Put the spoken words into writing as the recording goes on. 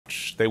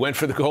They went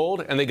for the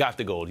gold, and they got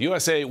the gold.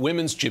 USA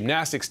women's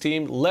gymnastics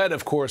team, led,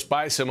 of course,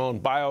 by Simone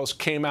Biles,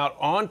 came out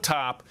on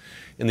top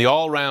in the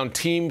all-round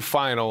team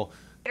final.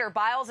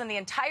 Biles and the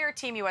entire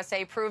Team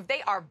USA proved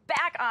they are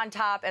back on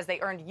top as they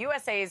earned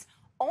USA's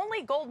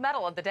only gold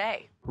medal of the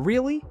day.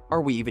 Really?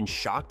 Are we even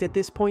shocked at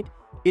this point?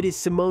 It is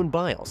Simone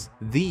Biles,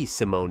 the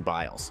Simone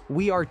Biles,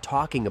 we are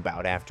talking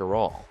about after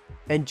all.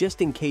 And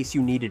just in case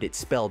you needed it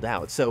spelled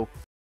out, so...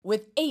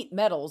 With 8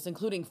 medals,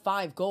 including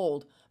 5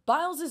 gold,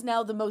 Biles is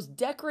now the most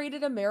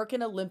decorated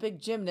American Olympic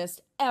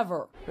gymnast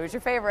ever. Who's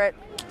your favorite?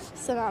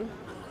 Simone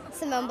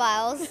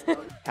Biles.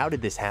 How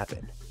did this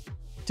happen?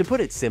 To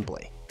put it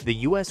simply, the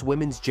US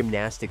women's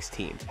gymnastics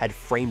team had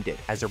framed it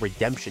as a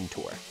redemption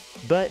tour.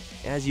 But,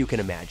 as you can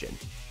imagine,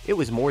 it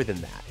was more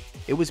than that.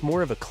 It was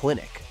more of a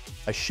clinic,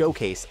 a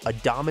showcase, a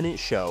dominant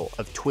show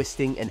of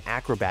twisting and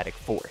acrobatic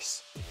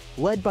force.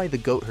 Led by the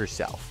GOAT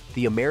herself,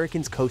 the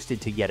Americans coasted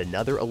to yet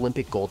another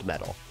Olympic gold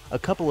medal a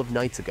couple of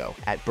nights ago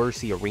at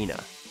Bercy Arena,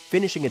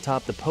 finishing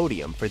atop the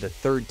podium for the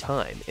 3rd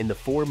time in the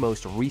 4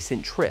 most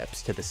recent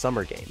trips to the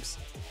Summer Games.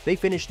 They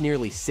finished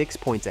nearly 6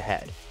 points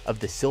ahead of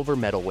the silver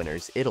medal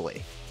winners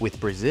Italy, with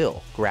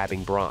Brazil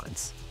grabbing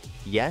bronze.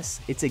 Yes,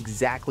 it's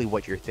exactly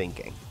what you're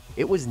thinking.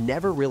 It was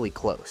never really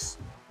close.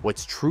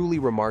 What's truly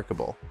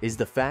remarkable is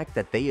the fact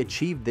that they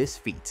achieved this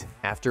feat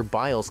after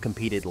Biles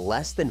competed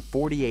less than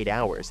 48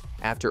 hours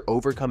after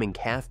overcoming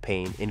calf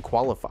pain in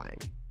qualifying.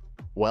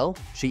 Well,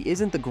 she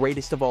isn't the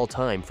greatest of all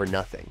time for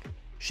nothing.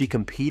 She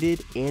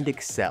competed and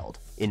excelled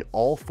in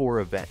all 4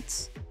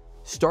 events,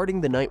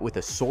 starting the night with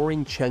a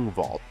soaring Cheng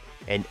vault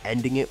and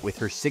ending it with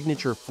her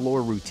signature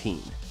floor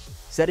routine,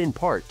 set in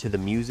part to the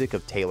music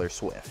of Taylor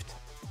Swift.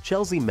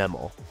 Chelsea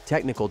Memel,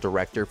 technical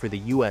director for the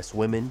US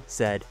Women,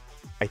 said,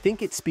 "I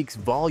think it speaks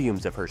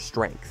volumes of her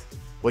strength,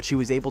 what she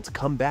was able to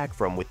come back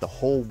from with the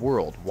whole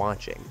world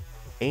watching,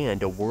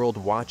 and a world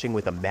watching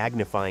with a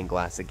magnifying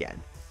glass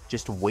again,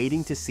 just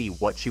waiting to see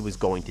what she was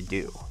going to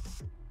do."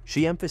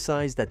 She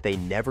emphasized that they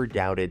never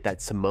doubted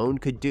that Simone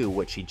could do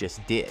what she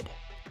just did,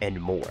 and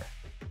more.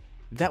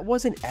 That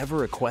wasn't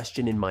ever a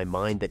question in my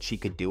mind that she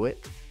could do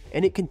it,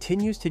 and it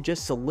continues to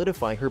just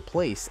solidify her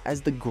place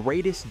as the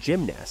greatest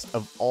gymnast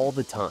of all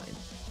the time,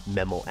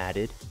 Memel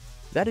added.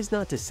 That is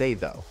not to say,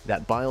 though,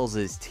 that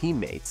Biles'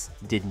 teammates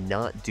did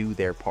not do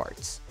their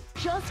parts.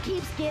 Just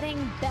keeps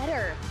getting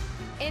better.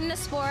 In the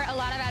sport, a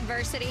lot of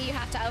adversity you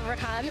have to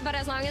overcome, but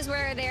as long as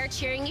we're there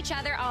cheering each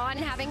other on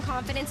and having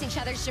confidence in each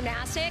other's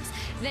gymnastics,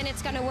 then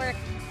it's gonna work.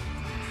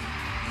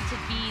 To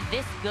be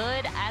this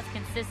good as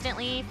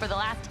consistently for the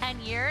last 10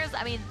 years,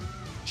 I mean,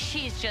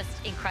 she's just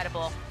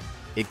incredible.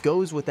 It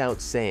goes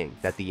without saying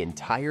that the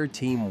entire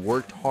team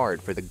worked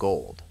hard for the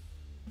gold.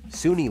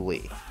 Suni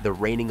Lee, the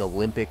reigning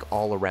Olympic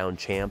all-around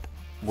champ,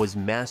 was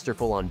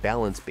masterful on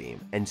balance beam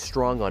and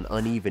strong on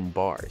uneven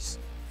bars.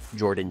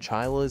 Jordan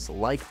Chiles,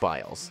 like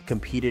Biles,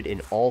 competed in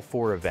all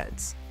 4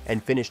 events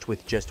and finished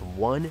with just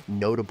 1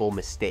 notable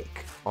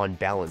mistake on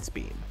balance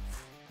beam.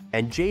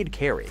 And Jade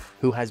Carey,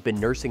 who has been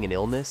nursing an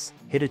illness,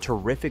 hit a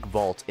terrific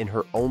vault in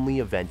her only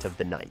event of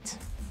the night.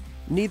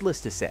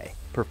 Needless to say,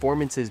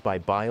 performances by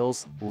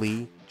Biles,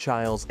 Lee,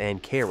 Chiles,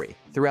 and Carey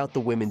throughout the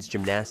women's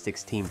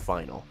gymnastics team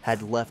final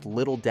had left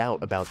little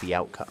doubt about the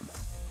outcome.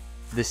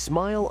 The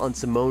smile on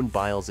Simone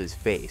Biles'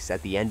 face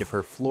at the end of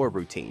her floor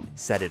routine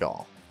said it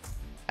all,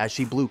 as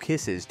she blew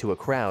kisses to a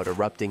crowd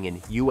erupting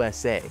in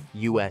USA,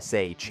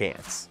 USA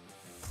chants.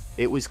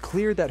 It was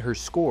clear that her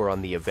score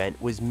on the event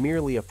was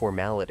merely a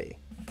formality.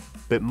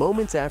 But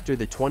moments after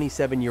the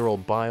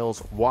 27-year-old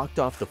Biles walked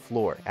off the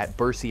floor at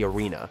Bercy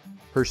Arena,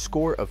 her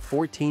score of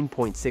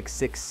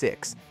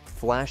 14.666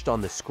 flashed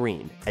on the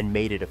screen and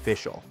made it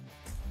official.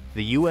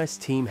 The US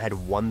team had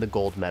won the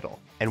gold medal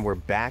and were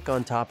back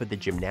on top of the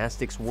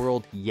gymnastics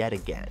world yet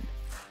again.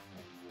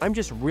 I'm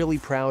just really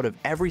proud of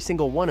every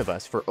single one of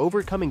us for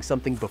overcoming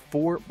something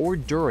before or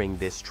during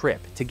this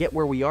trip to get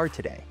where we are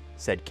today,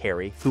 said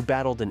Carey, who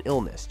battled an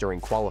illness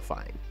during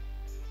qualifying.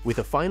 With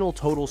a final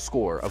total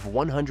score of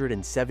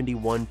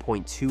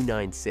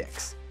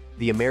 171.296,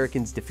 the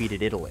Americans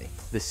defeated Italy,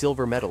 the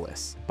silver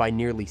medalists, by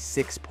nearly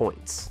 6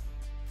 points.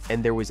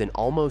 And there was an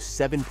almost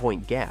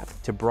 7-point gap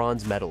to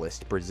bronze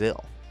medalist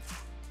Brazil.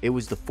 It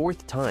was the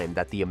 4th time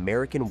that the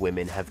American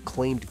women have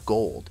claimed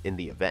gold in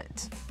the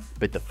event,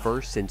 but the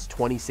first since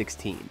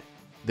 2016.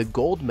 The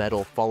gold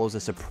medal follows a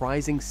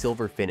surprising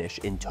silver finish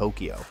in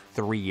Tokyo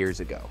 3 years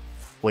ago,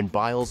 when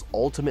Biles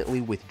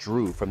ultimately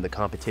withdrew from the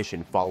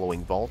competition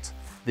following vault,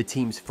 the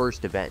team's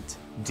first event,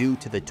 due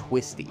to the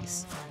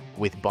twisties,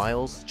 with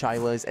Biles,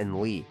 Chiles,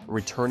 and Lee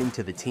returning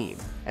to the team,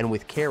 and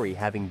with Carey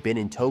having been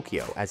in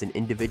Tokyo as an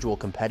individual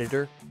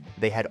competitor,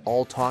 they had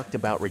all talked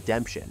about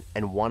redemption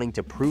and wanting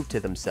to prove to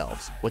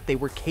themselves what they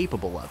were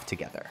capable of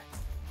together.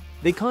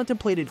 They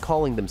contemplated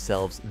calling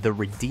themselves the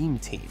Redeem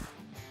Team,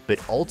 but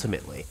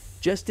ultimately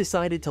just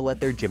decided to let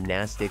their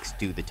gymnastics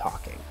do the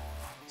talking.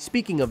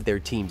 Speaking of their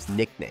team's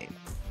nickname,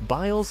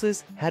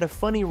 Biles' had a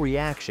funny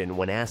reaction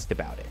when asked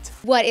about it.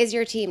 What is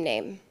your team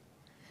name?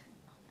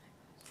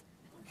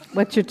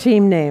 What's your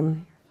team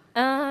name?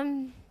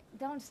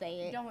 Don't say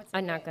it.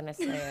 I'm not gonna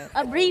say it.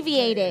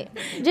 Abbreviate it.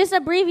 Just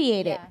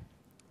abbreviate it.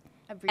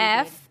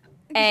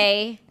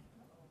 F-A.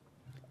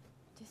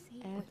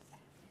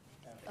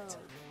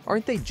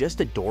 Aren't they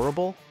just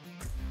adorable?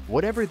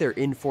 Whatever their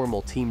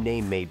informal team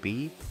name may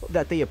be,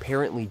 that they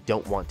apparently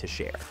don't want to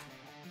share.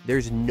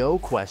 There's no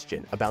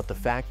question about the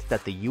fact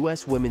that the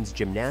US women's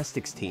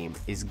gymnastics team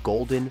is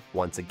golden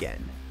once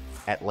again.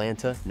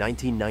 Atlanta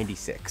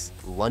 1996,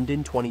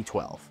 London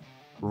 2012,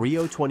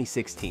 Rio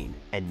 2016,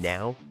 and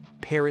now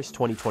Paris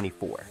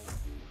 2024.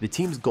 The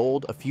team's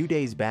gold a few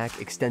days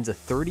back extends a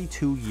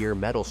 32-year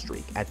medal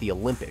streak at the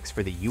Olympics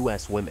for the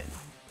US women,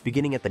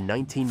 beginning at the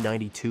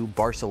 1992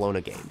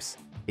 Barcelona Games.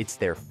 It's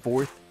their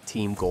 4th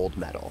team gold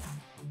medal.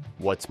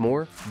 What's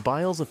more,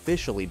 Biles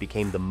officially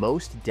became the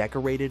most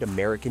decorated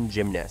American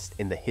gymnast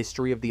in the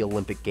history of the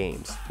Olympic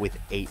Games with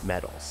 8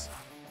 medals.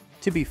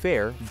 To be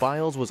fair,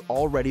 Biles was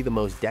already the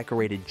most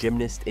decorated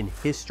gymnast in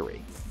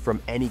history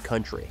from any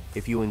country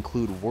if you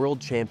include World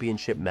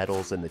Championship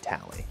medals in the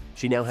tally.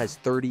 She now has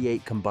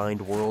 38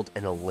 combined world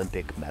and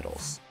Olympic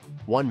medals.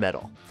 1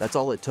 medal, that's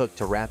all it took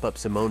to wrap up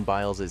Simone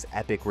Biles'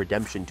 epic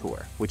redemption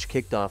tour, which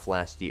kicked off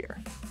last year.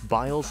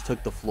 Biles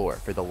took the floor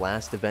for the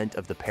last event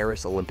of the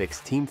Paris Olympics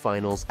team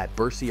finals at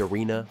Bercy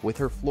Arena with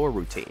her floor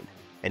routine.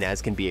 And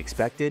as can be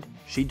expected,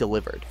 she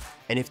delivered.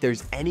 And if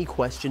there's any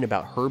question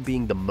about her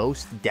being the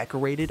most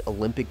decorated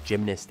Olympic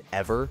gymnast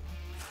ever,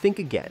 think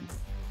again.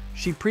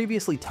 She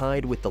previously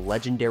tied with the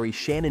legendary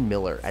Shannon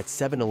Miller at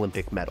 7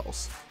 Olympic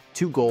medals,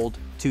 2 gold,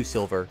 2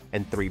 silver,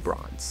 and 3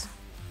 bronze.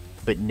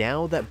 But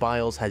now that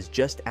Biles has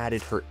just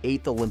added her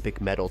 8th Olympic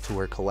medal to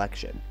her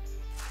collection,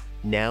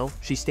 now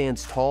she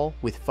stands tall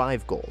with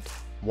 5 gold,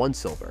 1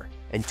 silver,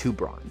 and 2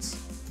 bronze.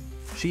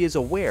 She is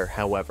aware,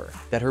 however,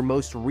 that her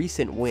most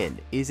recent win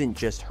isn't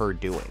just her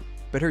doing,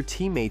 but her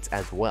teammates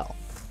as well,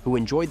 who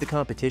enjoyed the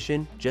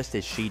competition just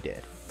as she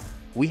did.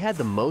 "We had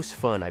the most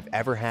fun I've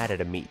ever had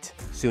at a meet,"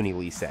 Suni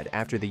Lee said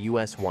after the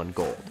US won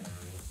gold.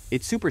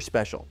 "It's super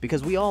special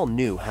because we all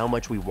knew how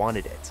much we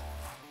wanted it.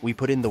 We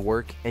put in the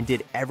work and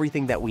did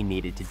everything that we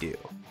needed to do."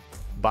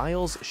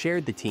 Biles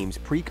shared the team's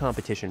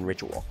pre-competition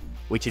ritual,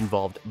 which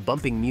involved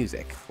bumping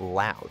music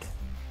loud.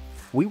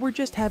 "We were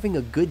just having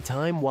a good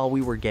time while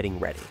we were getting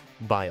ready,"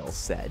 Biles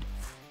said.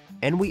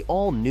 "And we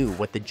all knew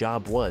what the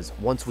job was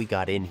once we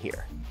got in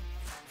here."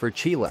 For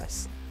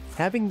Chiles,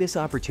 having this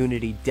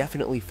opportunity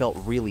definitely felt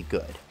really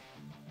good.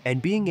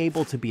 And being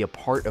able to be a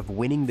part of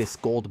winning this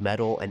gold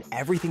medal and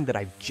everything that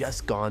I've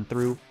just gone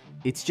through,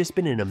 it's just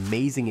been an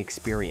amazing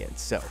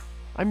experience, so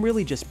I'm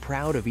really just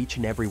proud of each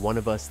and every one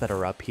of us that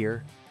are up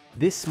here.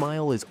 This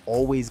smile is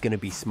always going to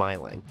be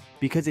smiling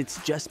because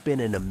it's just been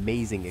an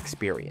amazing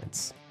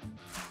experience.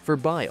 For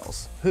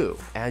Biles, who,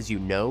 as you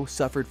know,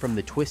 suffered from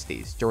the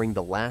twisties during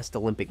the last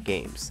Olympic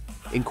Games,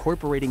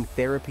 incorporating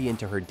therapy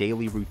into her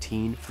daily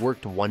routine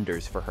worked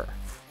wonders for her.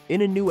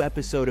 In a new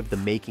episode of The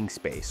Making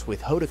Space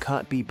with Hoda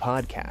Kotb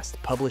podcast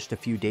published a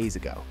few days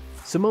ago,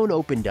 Simone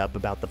opened up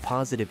about the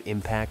positive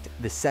impact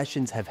the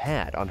sessions have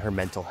had on her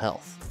mental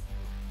health.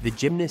 The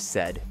gymnast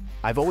said,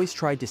 "I've always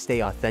tried to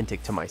stay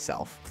authentic to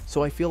myself,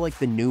 so I feel like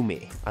the new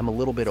me. I'm a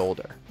little bit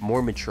older,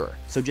 more mature,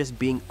 so just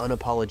being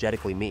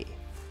unapologetically me.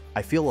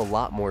 I feel a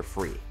lot more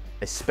free,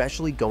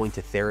 especially going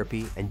to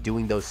therapy and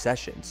doing those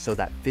sessions so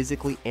that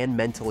physically and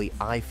mentally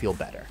I feel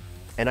better.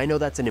 And I know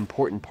that's an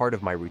important part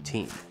of my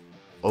routine."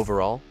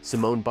 Overall,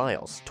 Simone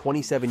Biles,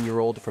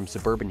 27-year-old from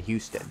suburban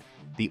Houston,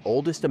 the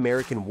oldest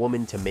American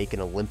woman to make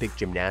an Olympic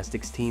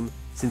gymnastics team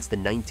since the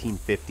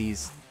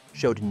 1950s,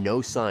 showed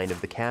no sign of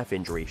the calf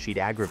injury she'd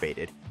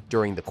aggravated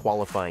during the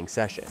qualifying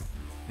session.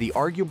 The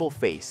arguable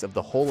face of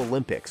the whole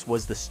Olympics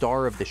was the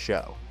star of the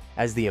show,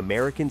 as the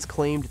Americans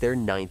claimed their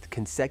 9th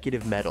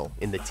consecutive medal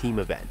in the team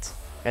event,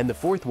 and the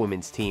 4th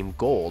women's team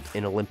gold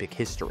in Olympic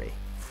history.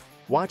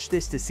 Watch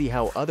this to see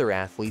how other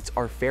athletes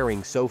are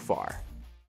faring so far.